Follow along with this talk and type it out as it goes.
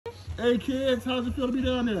Hey kids, how's it feel to be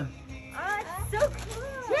down there? It's so cool.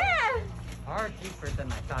 Yeah. Far deeper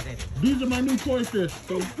than I thought it is. These are my new koi fish.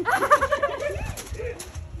 So.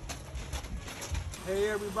 Hey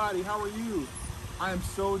everybody, how are you? I am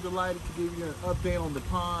so delighted to give you an update on the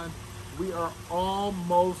pond. We are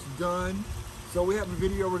almost done. So we have a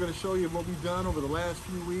video we're going to show you what we've done over the last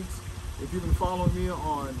few weeks. If you've been following me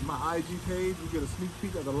on my IG page, you get a sneak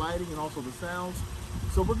peek of the lighting and also the sounds.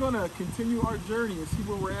 So we're going to continue our journey and see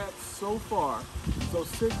where we're at so far. So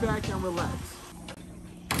sit back and relax.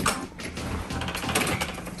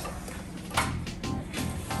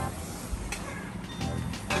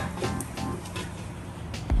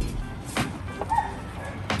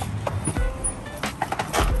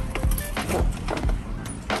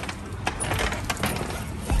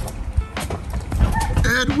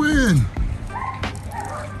 Edwin!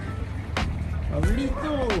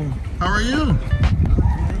 How are you?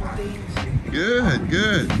 Good,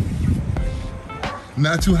 good.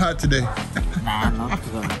 Not too hot today. Nah, not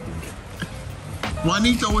too hot.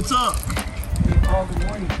 Juanito, what's up? Oh, good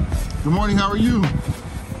morning. Good morning, how are you?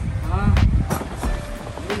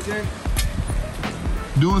 Really good.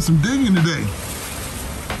 Doing some digging today.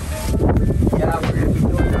 Yeah, we're gonna be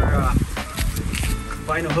doing our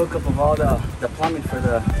final hookup of all the plumbing for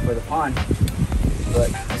the pond.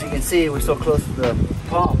 But as you can see, we're so close to the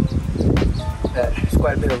pump that there's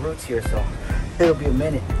quite a bit of roots here, so it'll be a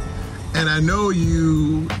minute. And I know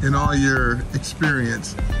you, in all your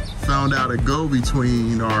experience, found out a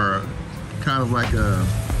go-between or kind of like a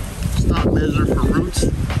stop measure for roots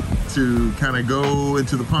to kind of go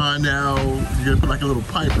into the pond now. You're gonna put like a little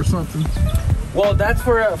pipe or something? Well, that's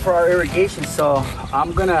for our irrigation, so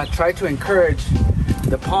I'm gonna try to encourage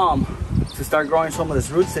the palm to start growing some of this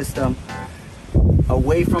root system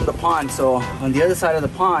away from the pond. So on the other side of the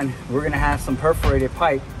pond, we're gonna have some perforated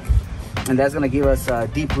pipe, and that's gonna give us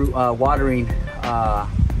deep root watering to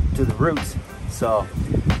the roots. So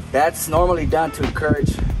that's normally done to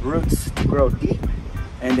encourage roots to grow deep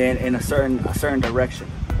and then in a certain direction.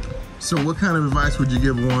 So what kind of advice would you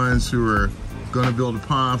give ones who are gonna build a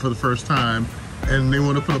pond for the first time and they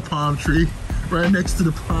want to put a palm tree right next to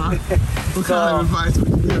the pond? What kind of advice would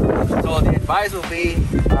you give? So the advice will be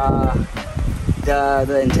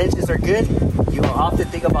the intentions are good. You often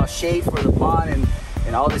think about shade for the pond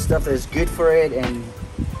and all this stuff that is good for it, and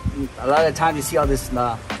a lot of times you see all this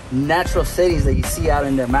natural settings that you see out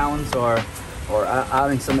in the mountains or out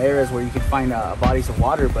in some areas where you can find bodies of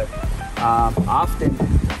water, but often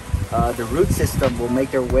the root system will make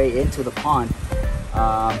their way into the pond.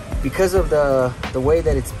 Because of the way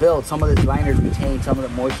that it's built, some of the liners retain some of the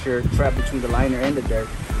moisture trapped between the liner and the dirt.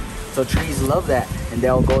 So trees love that, and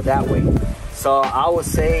they'll go that way. So I would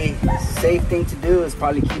say safe thing to do is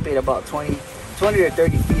probably keep it about 20 or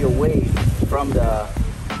 30 feet away from the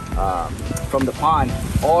pond.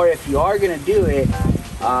 Or if you are gonna do it,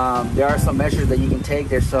 there are some measures that you can take.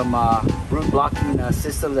 There's some root blocking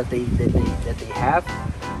systems that they have,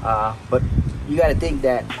 but you got to think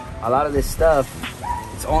that a lot of this stuff,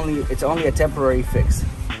 it's only a temporary fix.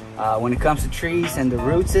 When it comes to trees and the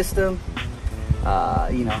root system,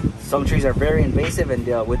 you know, some trees are very invasive, and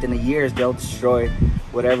within a year they'll destroy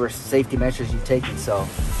whatever safety measures you've taken. So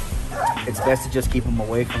it's best to just keep them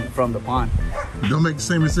away from the pond. Don't make the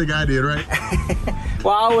same mistake I did, right?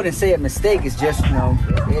 Well, I wouldn't say a mistake. It's just, you know,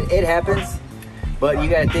 it happens. But you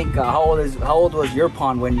got to think, how old was your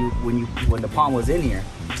pond when the pond was in here?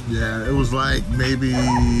 Yeah, it was like maybe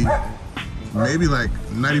like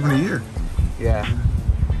not even a year.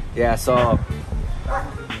 Yeah. So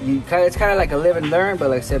it's kind of like a live and learn. But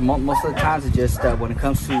like I said, most of the times it's just when it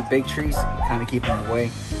comes to big trees, kind of keep them away.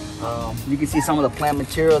 You can see some of the plant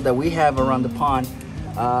material that we have around the pond.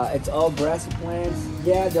 It's all grassy plants.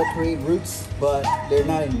 Yeah, they'll create roots, but they're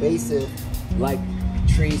not invasive like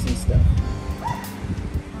trees and stuff,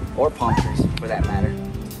 or palm trees for that matter.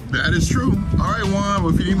 That is true. All right, Juan,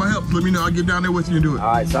 well, if you need my help, let me know. I'll get down there with you and do it.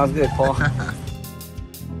 All right, sounds good, Paul.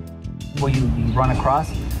 Well, you run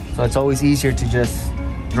across, so it's always easier to just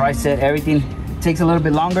dry set everything. It takes a little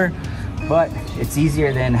bit longer, but it's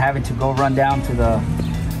easier than having to go run down to the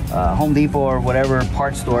Home Depot or whatever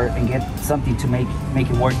parts store and get something to make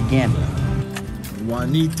it work again.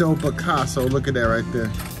 Juanito Picasso, look at that right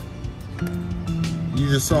there. You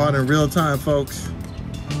just saw it in real time, folks,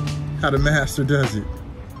 how the master does it.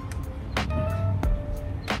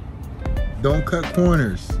 Don't cut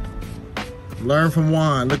corners. Learn from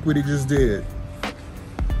Juan. Look what he just did.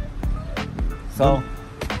 So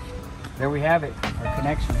there we have it, our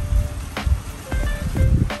connection.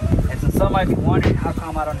 And so some might be wondering how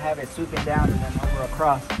come I don't have it swooping down and then over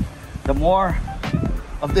across. The more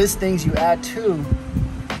of these things you add to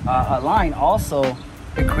line also,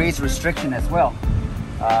 it creates restriction as well.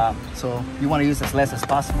 So you want to use as less as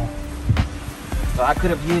possible. So I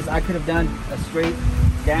could have done a straight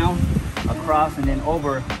down, across, and then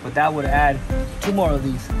over, but that would add 2 more of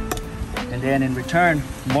these. And then in return,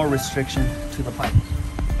 more restriction to the pipe.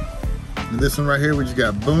 And this one right here, we just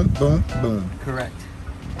got boom, boom, boom. Correct.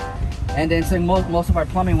 And then so most of our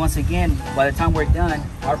plumbing, once again, by the time we're done,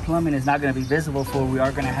 our plumbing is not going to be visible, for we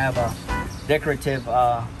are going to have a decorative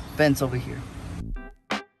fence over here.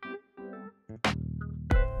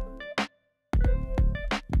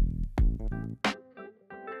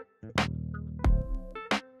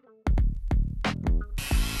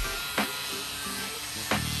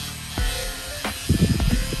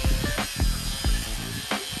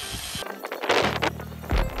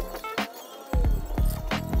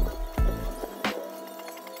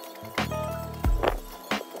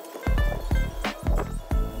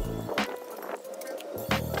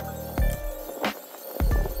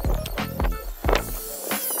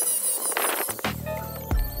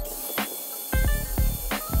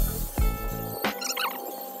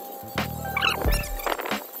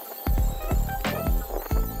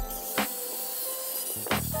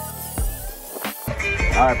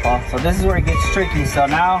 All right, Paul, so this is where it gets tricky. So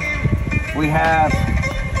now we have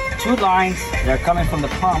 2 lines that are coming from the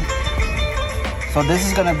pump. So this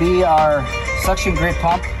is gonna be our suction grid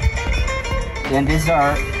pump. Then this is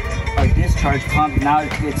our discharge pump. Now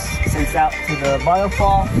it gets sent out to the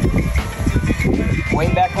biofall,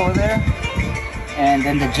 way back over there, and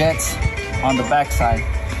then the jets on the back side.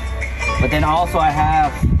 But then also I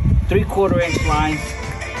have 3/4 inch lines,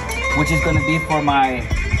 which is gonna be for my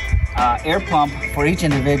air pump for each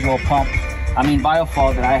individual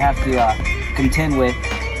biofall that I have to contend with,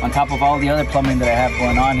 on top of all the other plumbing that I have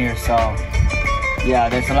going on here. So yeah,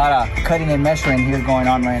 there's a lot of cutting and measuring here going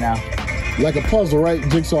on right now. Like a puzzle, right?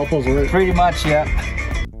 Jigsaw puzzle, right? Pretty much, yeah.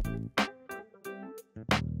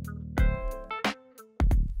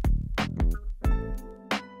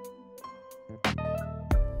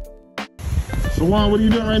 So Juan, what are you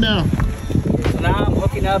doing right now? So now I'm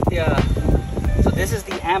hooking up so this is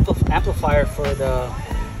the amplifier for the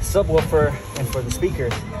subwoofer and for the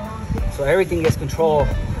speakers. So everything gets controlled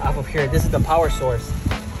off of here. This is the power source.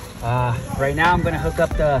 Right now I'm gonna hook up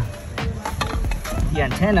the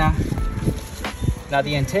antenna. Now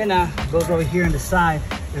the antenna goes over here on the side.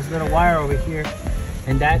 There's a little wire over here,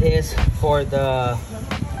 and that is for the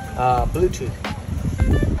Bluetooth.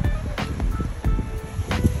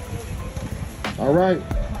 All right,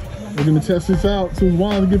 we're gonna test this out as soon as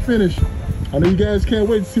Juan get finished. I know you guys can't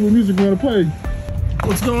wait to see what music we're gonna play.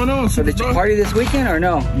 What's going on? So did you party this weekend or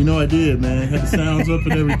no? You know I did, man. Had the sounds up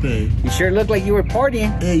and everything. You sure looked like you were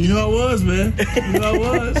partying. Hey, you know I was, man. You know I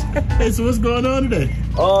was. Hey, so what's going on today?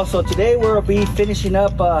 Oh, so today we'll be finishing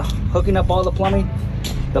up, hooking up all the plumbing,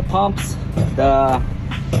 the pumps, our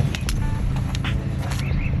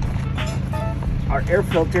air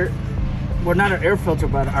filter. Well, not our air filter,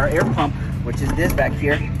 but our air pump, which is this back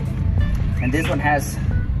here. And this one has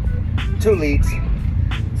 2 leads.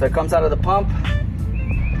 So it comes out of the pump,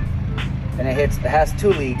 and it has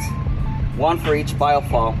 2 leads, 1 for each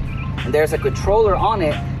biofall. And there's a controller on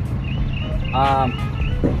it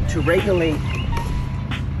to regulate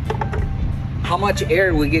how much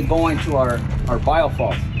air we get going to our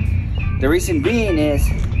biofalls. The reason being is,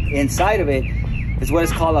 inside of it is what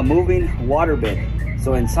is called a moving water bed.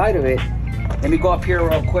 So inside of it, let me go up here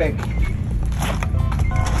real quick.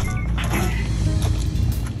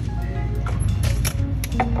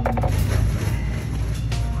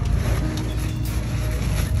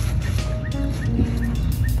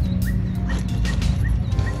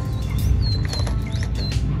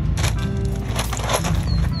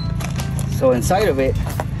 So inside of it,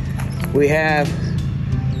 we have,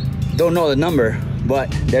 don't know the number, but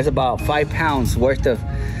there's about 5 pounds worth of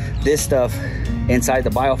this stuff inside the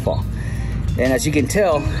biofall. And as you can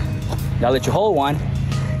tell, I'll let you hold one,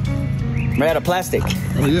 made out of plastic.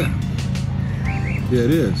 Oh yeah. Yeah,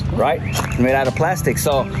 it is. Right? Made out of plastic.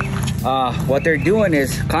 So what they're doing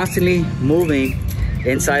is constantly moving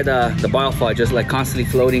inside the biofall, just like constantly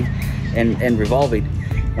floating and revolving.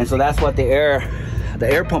 And so that's what the air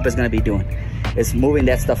pump is going to be doing. It's moving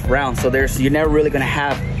that stuff around. So you're never really going to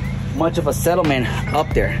have much of a settlement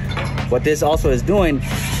up there. What this also is doing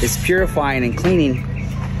is purifying and cleaning,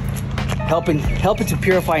 helping to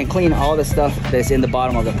purify and clean all the stuff that's in the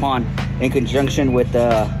bottom of the pond, in conjunction with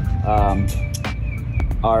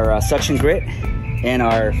our suction grit and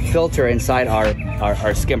our filter inside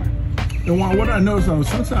our skimmer. And what I noticed,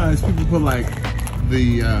 sometimes people put like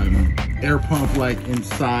the air pump like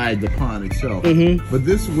inside the pond itself. Mm-hmm. But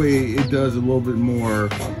this way it does a little bit more,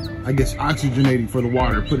 I guess, oxygenating for the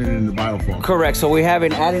water, putting it in the biofilm. Correct. So we have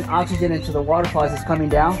adding oxygen into the waterfall as it's coming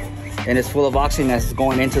down, and it's full of oxygen that's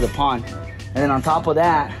going into the pond. And then on top of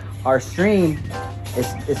that, our stream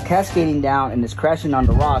is cascading down and it's crashing on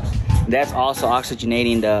the rocks. That's also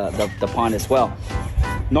oxygenating the pond as well.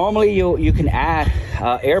 Normally you can add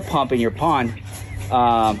air pump in your pond,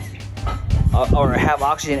 or have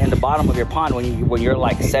oxygen in the bottom of your pond when you're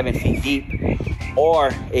like 7 feet deep,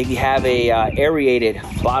 or if you have a aerated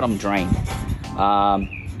bottom drain.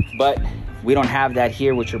 But we don't have that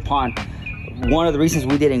here with your pond. One of the reasons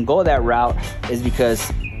we didn't go that route is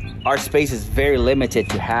because our space is very limited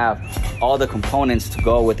to have all the components to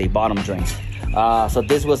go with a bottom drain. So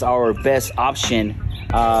this was our best option,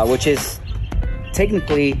 which is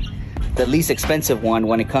technically the least expensive one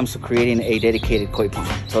when it comes to creating a dedicated koi pond.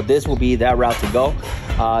 So this will be that route to go.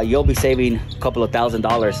 You'll be saving a couple of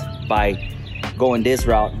 $1,000s by going this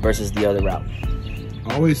route versus the other route.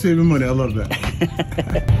 Always saving money, I love that.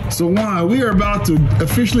 So Juan, we are about to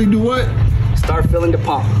officially do what? Start filling the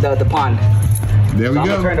pond. There we go. I'm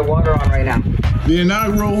gonna turn the water on right now. The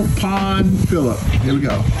inaugural pond fill up. Here we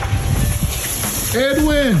go.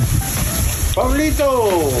 Edwin.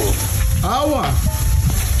 Pablito. Agua.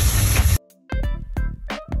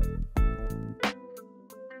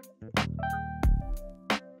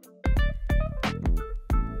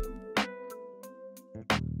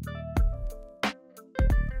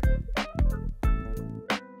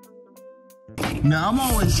 Now, I'm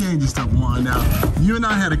always changing stuff, Juan. Now, you and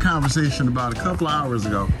I had a conversation about a couple of hours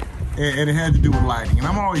ago, and it had to do with lighting, and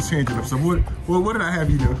I'm always changing up. So what did I have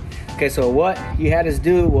you do? Okay, so what you had us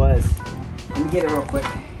do was, let me get it real quick.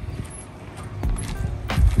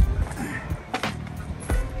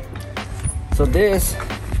 So this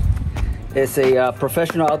is a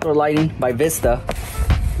professional outdoor lighting by Vista.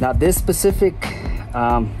 Now this specific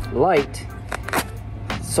light,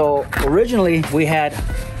 so originally we had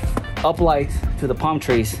uplights to the palm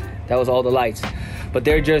trees. That was all the lights, but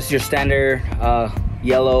they're just your standard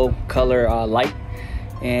yellow color light,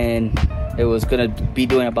 and it was gonna be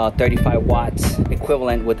doing about 35 watts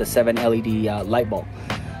equivalent with a 7 LED light bulb.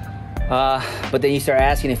 But then you start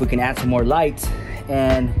asking if we can add some more lights,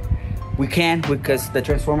 and we can, because the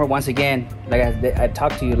transformer, once again, like I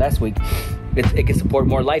talked to you last week, it can support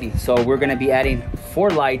more lighting. So we're gonna be adding 4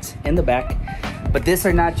 lights in the back, but these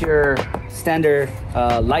are not your standard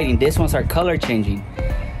lighting. These ones are color changing,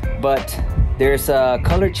 but there's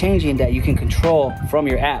color changing that you can control from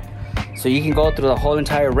your app. So you can go through the whole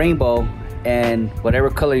entire rainbow, and whatever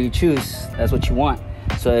color you choose, that's what you want.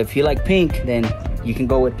 So if you like pink, then you can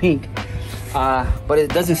go with pink. But it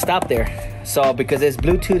doesn't stop there. So because it's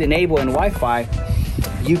Bluetooth enabled and Wi-Fi,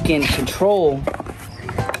 you can control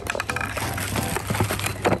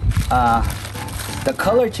the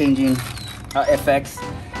color changing effects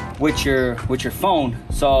with your phone.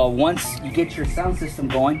 So once you get your sound system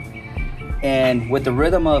going, and with the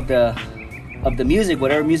rhythm of the music,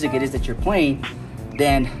 whatever music it is that you're playing,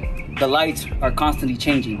 then the lights are constantly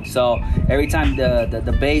changing. So every time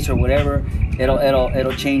the bass or whatever,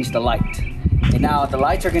 it'll change the light. And now the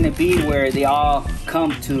lights are gonna be where they all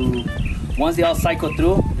come to, once they all cycle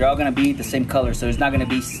through, they're all gonna be the same color. So there's not gonna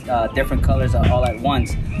be different colors all at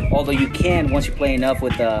once. Although you can, once you play enough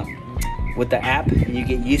with the app and you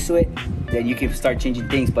get used to it, then you can start changing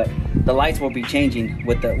things. But the lights will be changing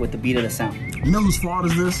with the beat of the sound. You know whose fault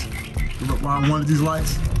is this? Why I wanted these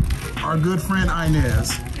lights? Our good friend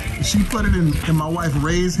Inez. She put it in my wife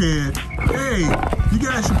Ray's head. Hey, you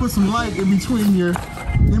guys should put some light in between the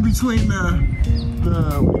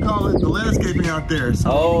what do you call it, the landscaping out there.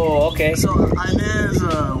 So, oh, okay. So Inez,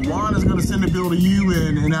 Juan is gonna send a bill to you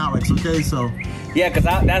and Alex. Okay, so. Yeah, because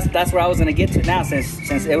that's where I was gonna get to now.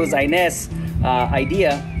 Since it was Inez's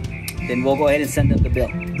idea, then we'll go ahead and send them the bill.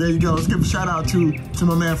 There you go. Let's give a shout out to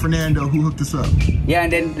my man Fernando who hooked us up. Yeah,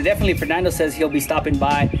 and then definitely Fernando says he'll be stopping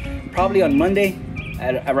by probably on Monday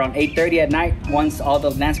at around 8:30 at night, once all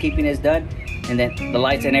the landscaping is done and then the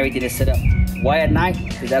lights and everything is set up. Why at night?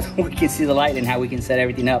 Because that's when we can see the light and how we can set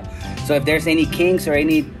everything up. So if there's any kinks or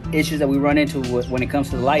any issues that we run into when it comes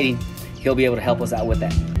to the lighting, he'll be able to help us out with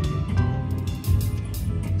that.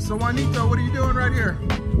 So Juanito, what are you doing right here?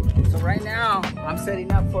 So right now, I'm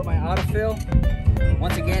setting up for my autofill.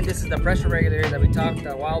 Once again, this is the pressure regulator that we talked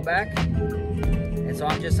a while back. And so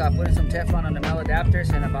I'm just putting some Teflon on the male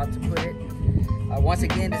adapters and about to put it. Once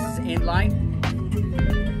again, this is inline.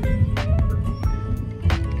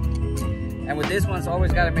 And with this one, it's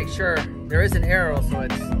always got to make sure there is an arrow, so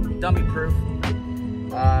it's dummy proof.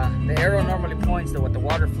 The arrow normally points to what the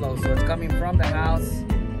water flows, so it's coming from the house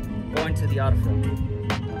going to the auto fill.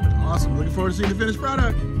 Awesome. Looking forward to seeing the finished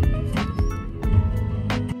product.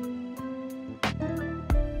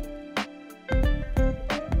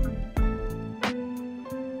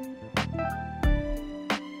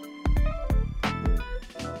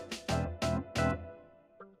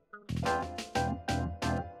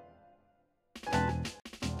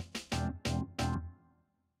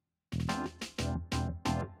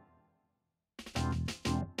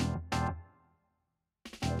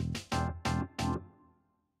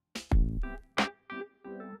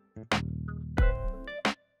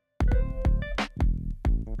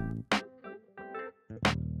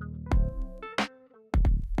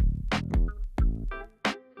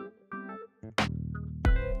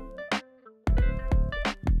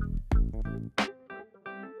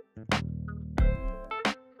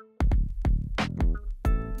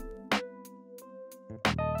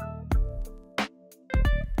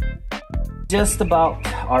 Just about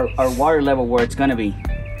our water level where it's gonna be.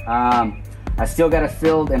 I still gotta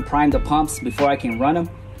fill and prime the pumps before I can run them,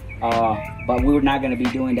 but we're not gonna be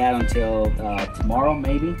doing that until tomorrow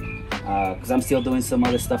maybe, because I'm still doing some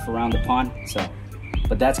other stuff around the pond. So,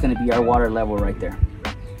 but that's gonna be our water level right there.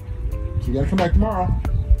 So you gotta come back tomorrow.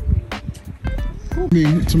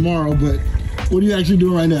 Tomorrow, but what are you actually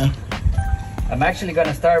doing right now? I'm actually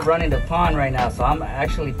gonna start running the pond right now, so I'm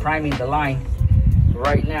actually priming the line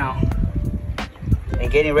right now and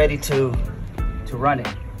getting ready to run it.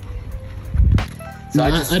 So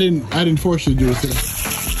no, I didn't force you to do it today.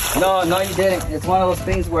 No, you didn't. It's one of those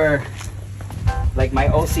things where like my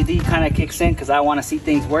OCD kind of kicks in because I want to see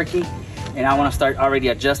things working and I want to start already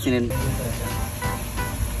adjusting it.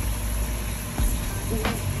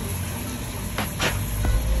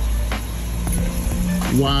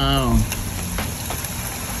 Wow.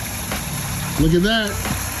 Look at that.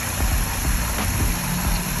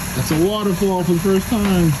 That's a waterfall for the first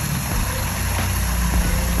time.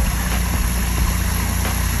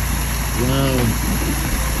 Wow.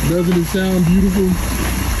 Doesn't it sound beautiful?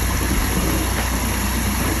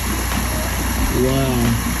 Wow.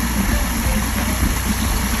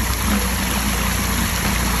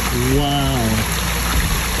 Wow.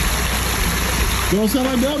 Don't sound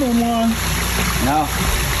like that no more. No.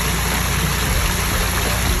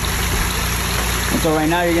 And so right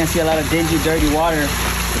now you're gonna see a lot of dingy, dirty water.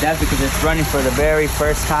 But that's because it's running for the very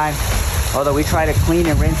first time. Although we try to clean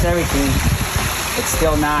and rinse everything, it's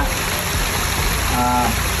still not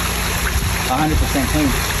 100% clean.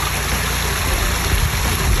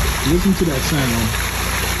 Listen to that sound.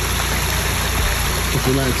 It's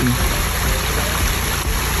relaxing.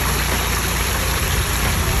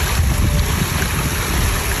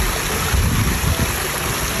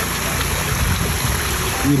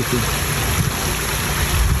 Beautiful.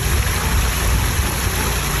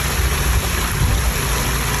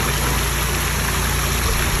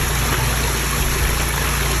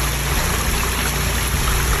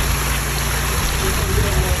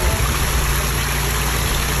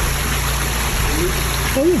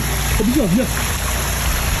 Oh yeah, help yourself, yes.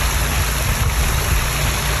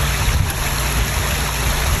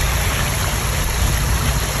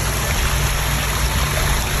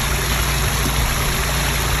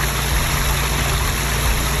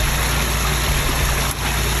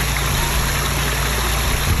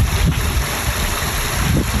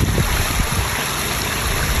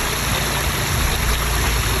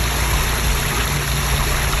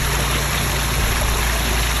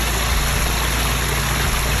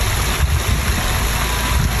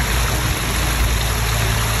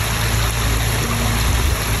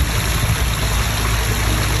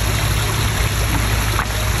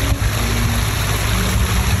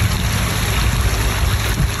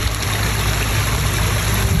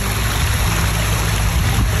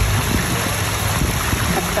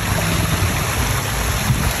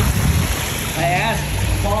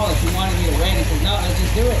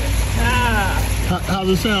 How's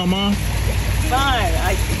it sound, Mom? Fine.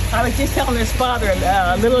 I was just telling his father,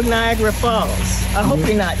 Little Niagara Falls. I hope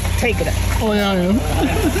you're not taking it. Oh, yeah, I am.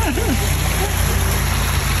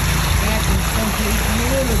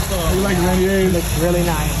 Beautiful. You like it, Randy? It looks really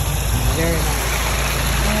nice. Very nice.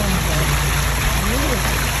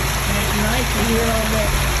 It's nice to hear all that.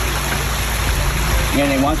 Yeah,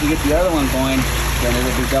 and then once you get the other one going, then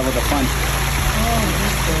it'll be double the fun.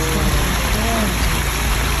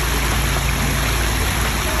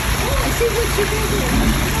 See what you did here.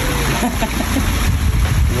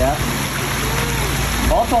 Yeah.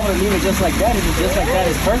 Paul told me to leave it just like that. If it's just like that,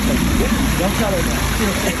 it's perfect. Don't tell her that.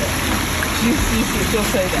 She'll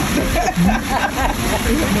say that.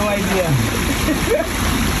 You have no idea.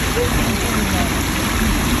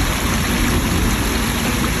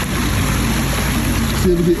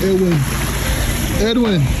 see, look at Edwin.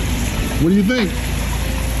 Edwin, what do you think?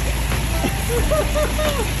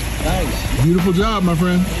 Nice. Beautiful job, my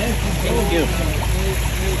friend. Thank you.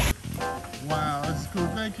 Wow, that's cool.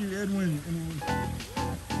 Thank you, Edwin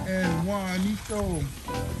and Juanito.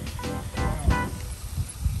 Wow.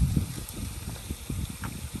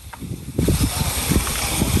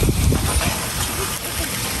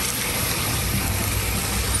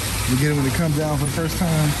 You get it when it comes down for the first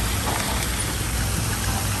time.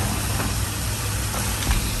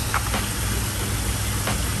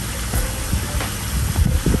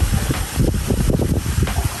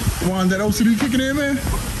 Juan, that OCD kicking in, man?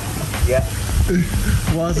 Yeah.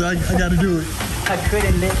 Juan said, I got to do it. I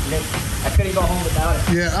couldn't go home without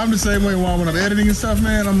it. Yeah, I'm the same way, Juan. When I'm editing and stuff,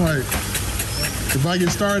 man, I'm like, if I get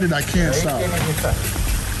started, I can't stop.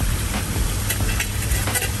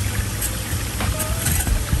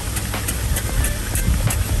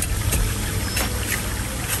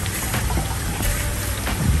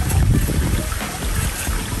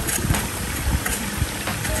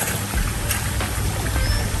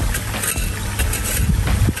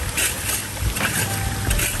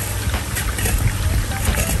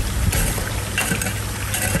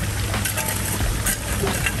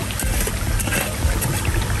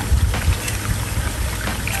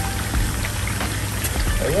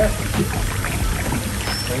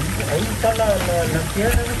 Ahí está la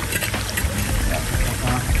tierra.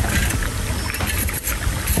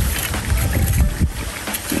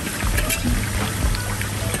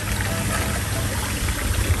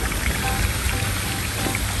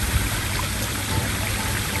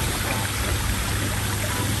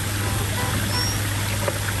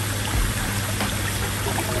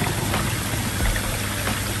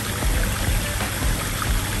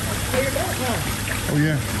 Oh,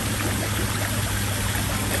 yeah.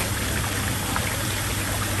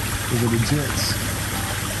 Those are the jets.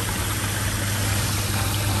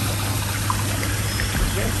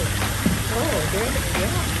 Oh, there,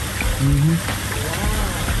 yeah. Mm-hmm.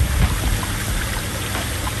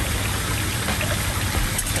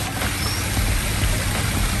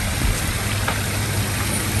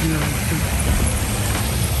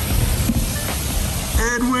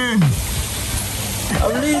 Edwin!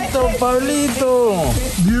 Pablito.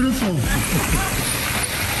 Beautiful.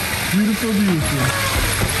 Beautiful, beautiful.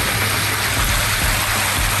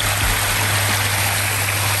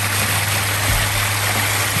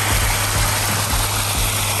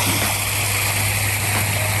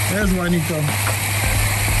 There's Juanito.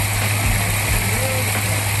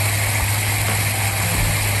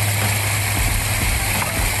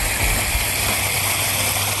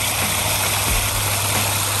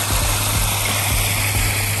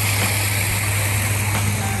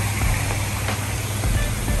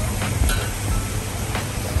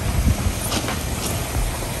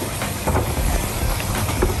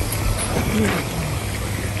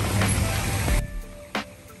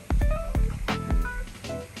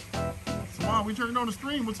 We turned on the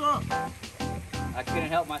stream. What's up? I couldn't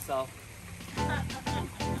help myself.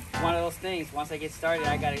 One of those things. Once I get started,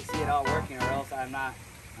 I gotta see it all working, or else I'm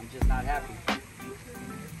just not happy.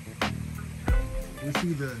 We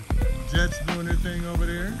see the jets doing their thing over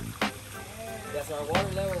there. Yes, our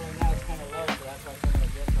water level right now is kind of low, so that's why some of the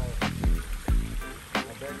jets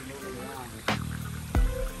are barely moving around.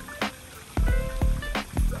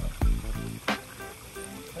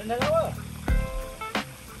 Prende el agua.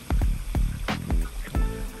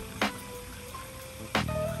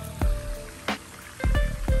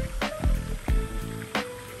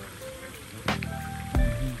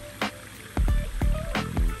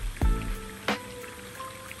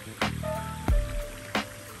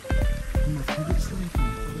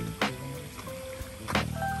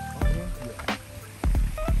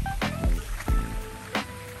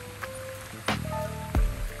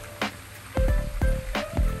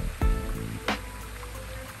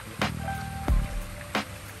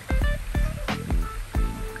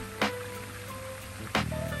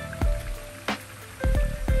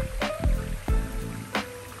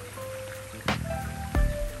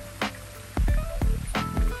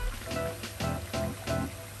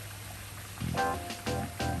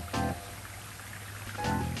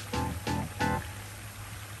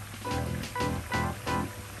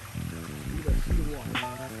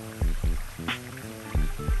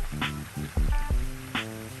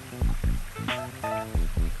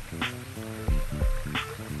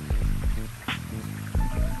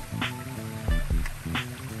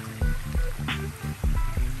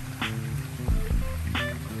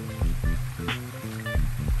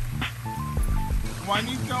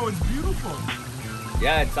 Juanito is beautiful.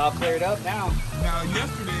 Yeah, it's all cleared up now. Now,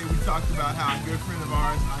 yesterday we talked about how a good friend of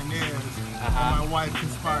ours, Inez, and my wife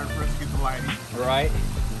conspired for us to get the lighting. Right.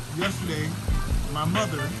 Yesterday, my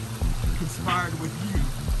mother conspired with you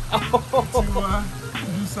to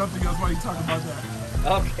do something else. Why you talk about that?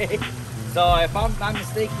 Okay. So if I'm not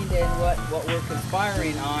mistaken, then what we're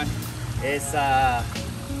conspiring on is I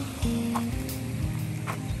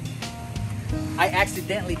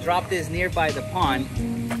accidentally dropped this nearby the pond.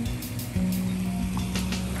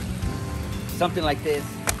 Something like this.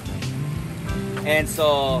 And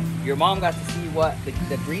so your mom got to see what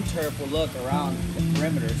the green turf will look around the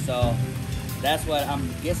perimeter. So that's what I'm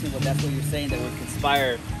guessing. That's what you're saying, that we're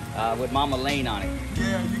conspired with Mama laying on it.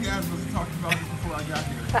 Yeah, you guys was talking about this before I got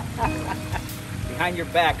here. Behind your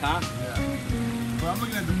back, huh? Yeah. But I'm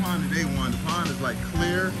looking at the pond today, Juan. The pond is like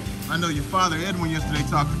clear. I know your father, Edwin, yesterday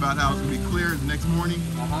talked about how it's going to be clear the next morning.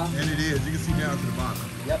 And it is. You can see down to the bottom.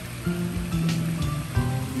 Yep.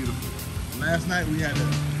 Beautiful. Last night we had the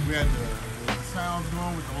sounds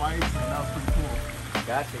going with the lights, and that was pretty cool.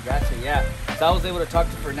 Gotcha, yeah. So I was able to talk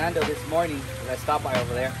to Fernando this morning because I stopped by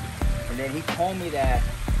over there. And then he told me that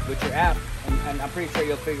with your app, and I'm pretty sure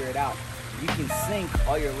you'll figure it out, you can sync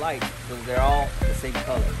all your lights so they're all the same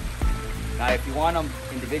color. Now, if you want them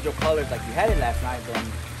individual colors like you had it last night, then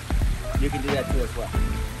you can do that too as well.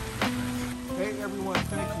 Hey everyone,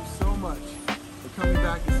 thank you so much for coming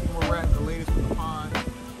back to see where we're at, the latest with the pond.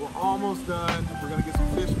 We're almost done. We're going to get some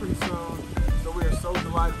fish pretty soon. So we are so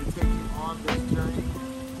delighted to take you on this journey.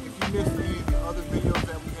 If you missed any of the other videos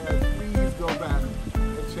that we had, please go back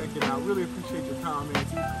and check it out. Really appreciate your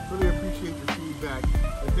comments. Really appreciate your feedback.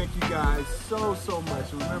 And thank you guys so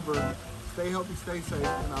much. Remember, stay healthy, stay safe,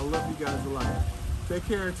 and I love you guys a lot. Take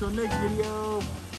care until next video.